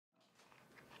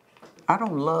I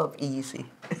don't love easy.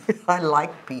 I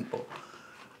like people,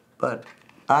 but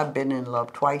I've been in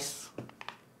love twice.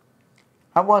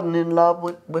 I wasn't in love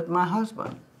with my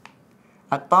husband.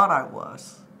 I thought I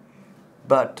was,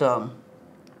 but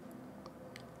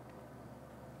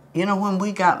you know, when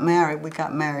we got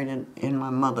married in my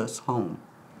mother's home,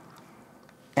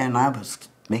 and I was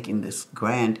making this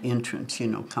grand entrance, you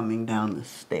know, coming down the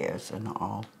stairs and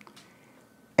all.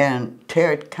 And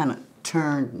Terry kind of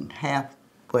turned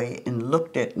halfway and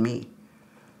looked at me.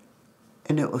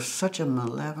 And it was such a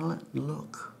malevolent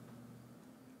look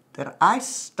that I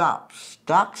stopped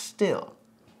stock still.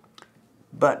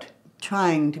 But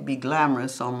trying to be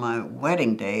glamorous on my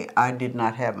wedding day, I did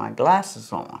not have my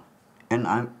glasses on. And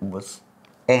I was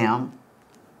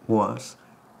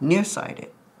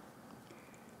nearsighted.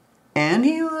 And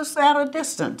he was at a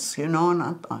distance, you know, and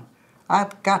I thought,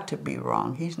 I've got to be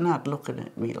wrong. He's not looking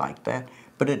at me like that.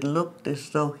 But it looked as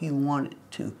though he wanted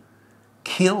to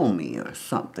kill me or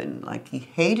something, like he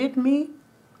hated me.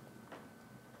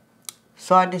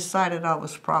 So I decided I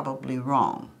was probably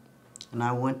wrong. And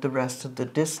I went the rest of the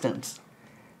distance.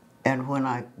 And when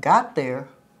I got there,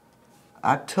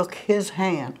 I took his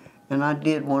hand and I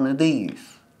did one of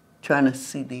these, trying to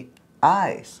see the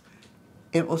eyes.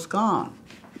 It was gone.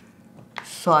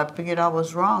 So I figured I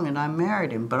was wrong and I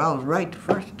married him, but I was right the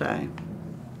first time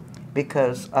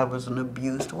because I was an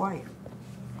abused wife.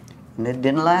 And it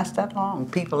didn't last that long.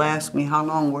 People ask me, how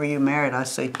long were you married? I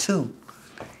say 2.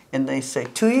 And they say,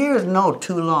 2 years? No,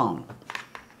 too long.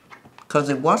 Because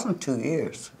it wasn't 2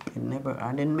 years.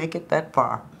 I didn't make it that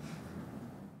far.